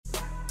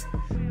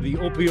The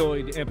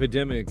opioid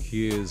epidemic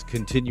is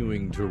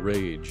continuing to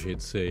rage.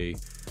 It's a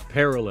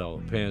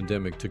parallel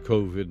pandemic to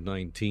COVID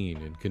 19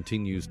 and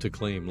continues to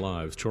claim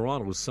lives.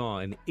 Toronto saw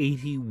an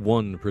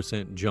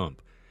 81%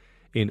 jump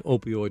in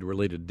opioid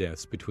related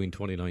deaths between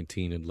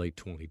 2019 and late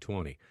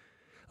 2020.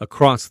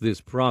 Across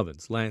this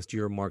province, last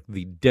year marked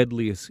the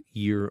deadliest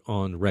year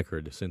on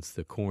record since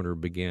the coroner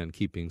began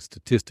keeping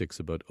statistics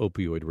about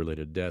opioid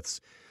related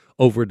deaths.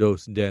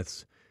 Overdose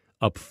deaths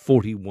up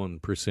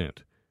 41%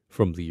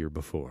 from the year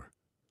before.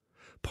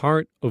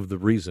 Part of the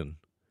reason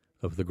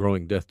of the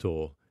growing death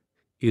toll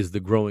is the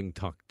growing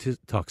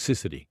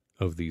toxicity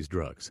of these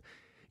drugs.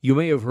 You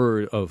may have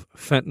heard of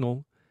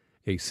fentanyl,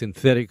 a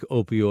synthetic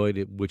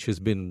opioid which has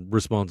been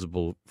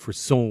responsible for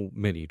so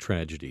many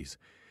tragedies.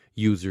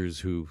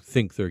 Users who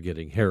think they're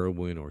getting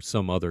heroin or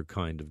some other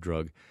kind of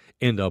drug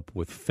end up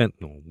with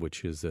fentanyl,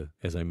 which is,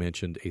 as I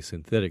mentioned, a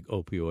synthetic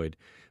opioid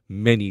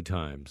many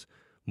times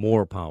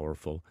more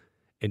powerful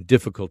and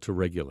difficult to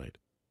regulate.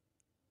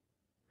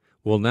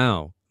 Well,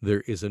 now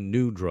there is a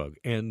new drug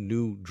and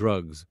new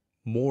drugs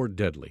more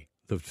deadly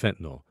than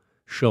fentanyl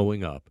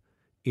showing up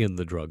in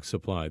the drug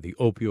supply. The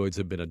opioids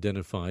have been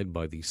identified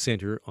by the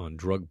Center on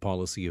Drug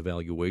Policy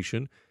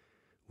Evaluation,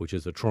 which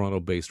is a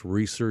Toronto-based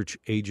research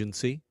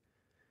agency.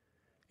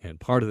 And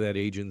part of that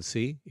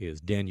agency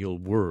is Daniel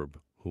Werb,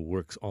 who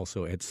works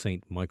also at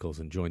St. Michael's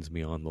and joins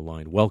me on the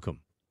line. Welcome.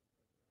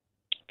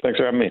 Thanks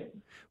for having me.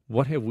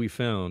 What have we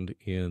found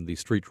in the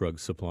street drug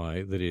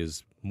supply that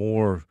is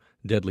more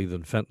deadly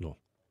than fentanyl?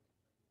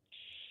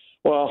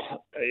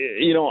 Well,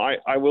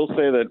 I will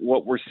say that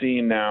what we're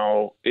seeing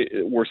now,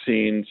 we're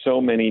seeing so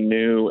many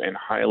new and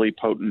highly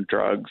potent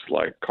drugs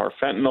like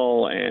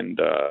carfentanil and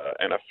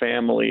a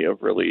family of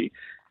really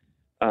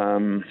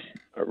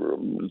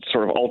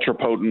sort of ultra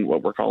potent,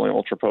 what we're calling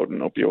ultra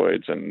potent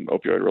opioids and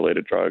opioid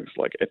related drugs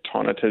like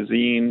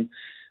etonitazine,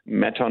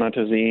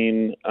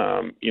 metonitazine.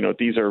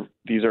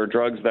 These are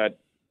drugs that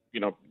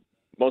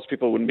most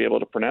people wouldn't be able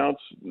to pronounce.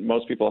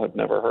 Most people have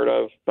never heard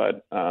of,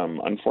 but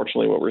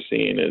unfortunately, what we're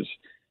seeing is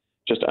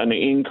just an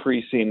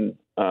increasing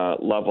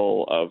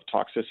level of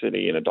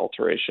toxicity and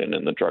adulteration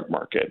in the drug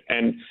market.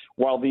 And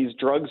while these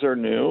drugs are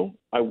new,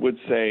 I would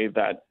say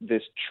that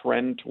this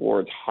trend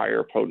towards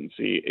higher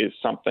potency is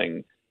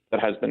something that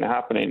has been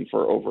happening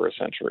for over a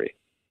century.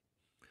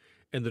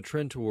 And the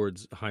trend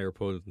towards higher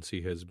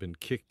potency has been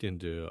kicked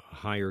into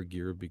higher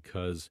gear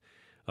because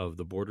of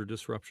the border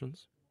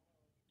disruptions?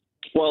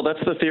 Well,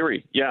 that's the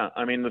theory. Yeah.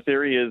 I mean, the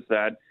theory is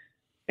that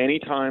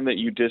anytime that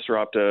you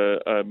disrupt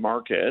a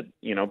market,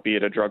 be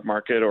it a drug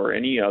market or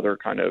any other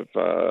kind of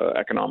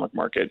economic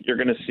market, you're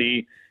going to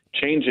see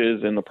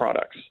changes in the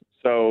products.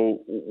 So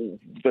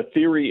the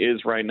theory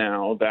is right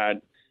now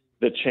that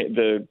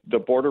the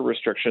border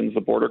restrictions,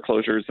 the border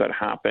closures that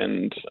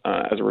happened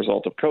as a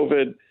result of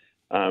COVID,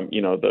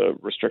 the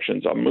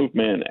restrictions on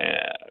movement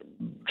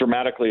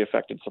dramatically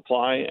affected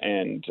supply,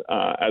 and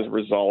as a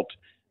result,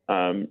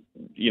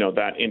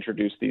 that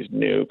introduced these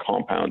new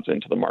compounds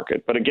into the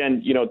market. But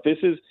again, this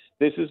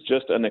is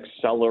just an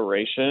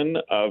acceleration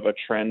of a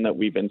trend that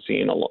we've been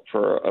seeing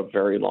for a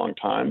very long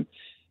time.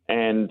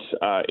 And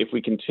if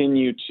we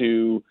continue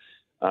to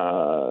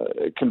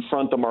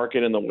confront the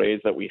market in the ways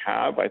that we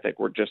have, I think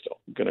we're just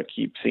going to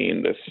keep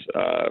seeing this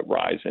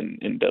rise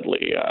in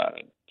deadly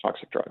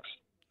toxic drugs.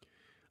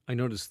 I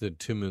noticed that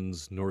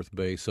Timmins, North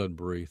Bay,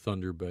 Sudbury,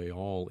 Thunder Bay,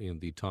 all in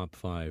the top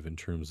 5 in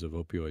terms of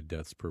opioid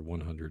deaths per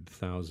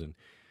 100,000.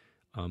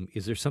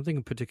 Is there something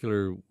in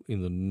particular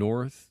in the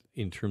north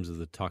in terms of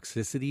the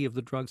toxicity of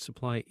the drug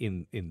supply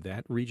in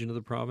that region of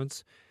the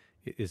province?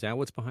 Is that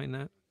what's behind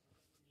that?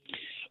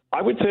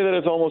 I would say that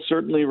it's almost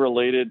certainly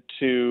related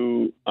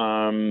to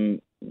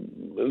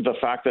the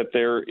fact that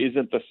there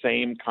isn't the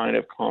same kind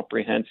of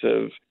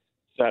comprehensive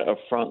set of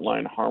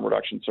frontline harm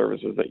reduction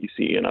services that you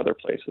see in other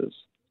places.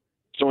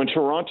 So in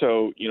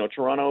Toronto,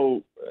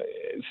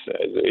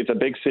 it's a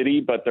big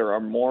city, but there are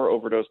more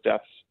overdose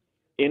deaths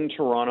in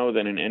Toronto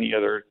than in any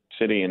other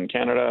city in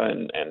Canada,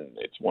 and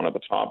it's one of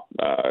the top,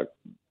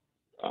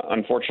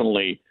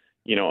 unfortunately,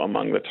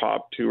 among the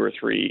top 2 or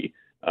 3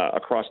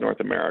 across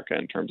North America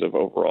in terms of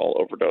overall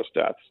overdose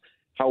deaths.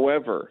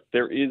 However,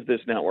 there is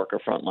this network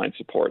of frontline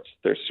supports.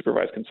 There's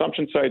supervised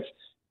consumption sites.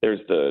 There's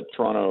the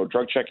Toronto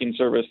Drug Checking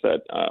Service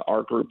that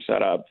our group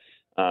set up.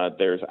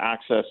 There's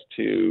access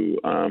to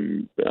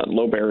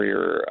low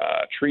barrier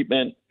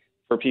treatment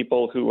for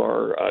people who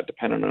are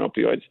dependent on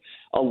opioids.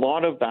 A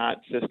lot of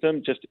that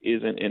system just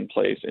isn't in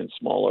place in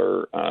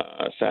smaller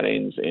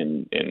settings,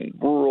 in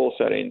rural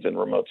settings, in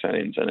remote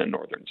settings, and in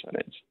northern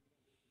settings.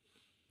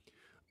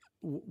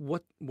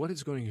 What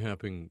is going to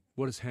happen?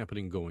 What is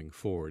happening going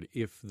forward?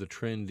 If the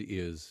trend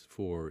is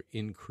for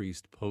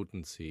increased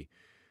potency,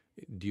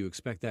 do you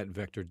expect that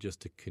vector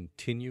just to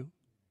continue?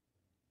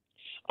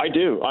 I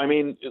do. I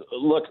mean,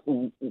 look,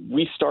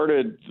 we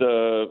started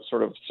the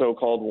sort of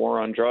so-called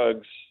war on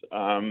drugs,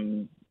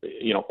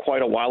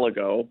 quite a while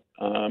ago.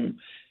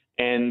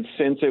 And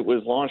since it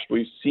was launched,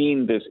 we've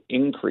seen this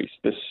increase,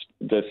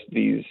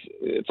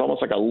 it's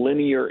almost like a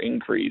linear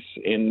increase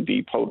in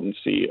the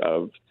potency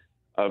of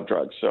of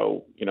drugs.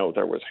 So,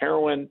 there was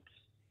heroin,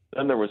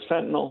 then there was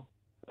fentanyl,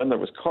 then there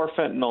was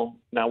carfentanil.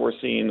 Now we're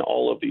seeing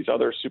all of these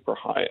other super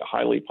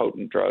highly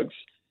potent drugs.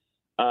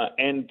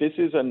 And this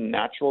is a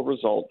natural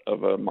result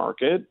of a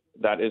market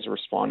that is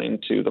responding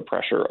to the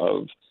pressure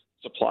of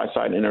supply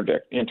side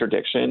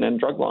interdiction and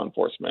drug law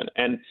enforcement.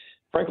 And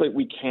frankly,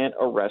 we can't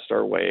arrest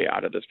our way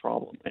out of this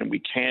problem. And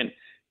we can't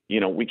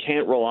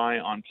rely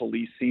on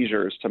police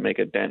seizures to make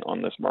a dent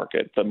on this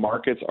market. The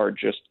markets are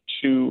just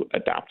too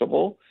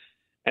adaptable.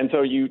 And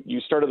so you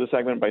started the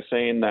segment by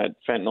saying that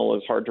fentanyl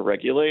is hard to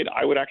regulate.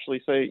 I would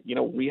actually say,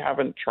 we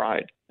haven't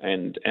tried.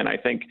 And I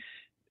think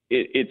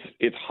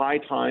it's high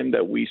time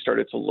that we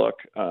started to look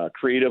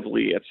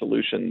creatively at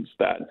solutions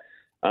that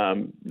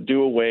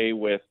do away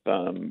with,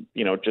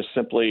 just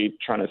simply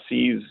trying to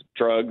seize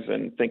drugs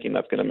and thinking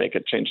that's going to make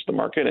a change to the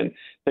market, and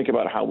think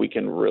about how we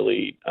can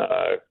really,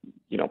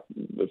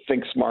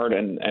 think smart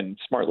and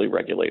smartly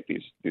regulate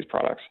these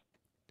products.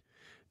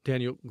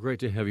 Daniel, great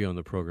to have you on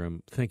the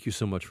program. Thank you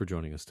so much for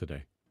joining us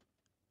today.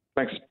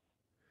 Thanks.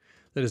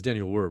 That is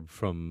Daniel Werb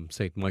from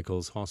St.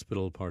 Michael's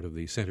Hospital, part of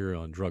the Center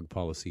on Drug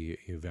Policy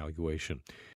Evaluation.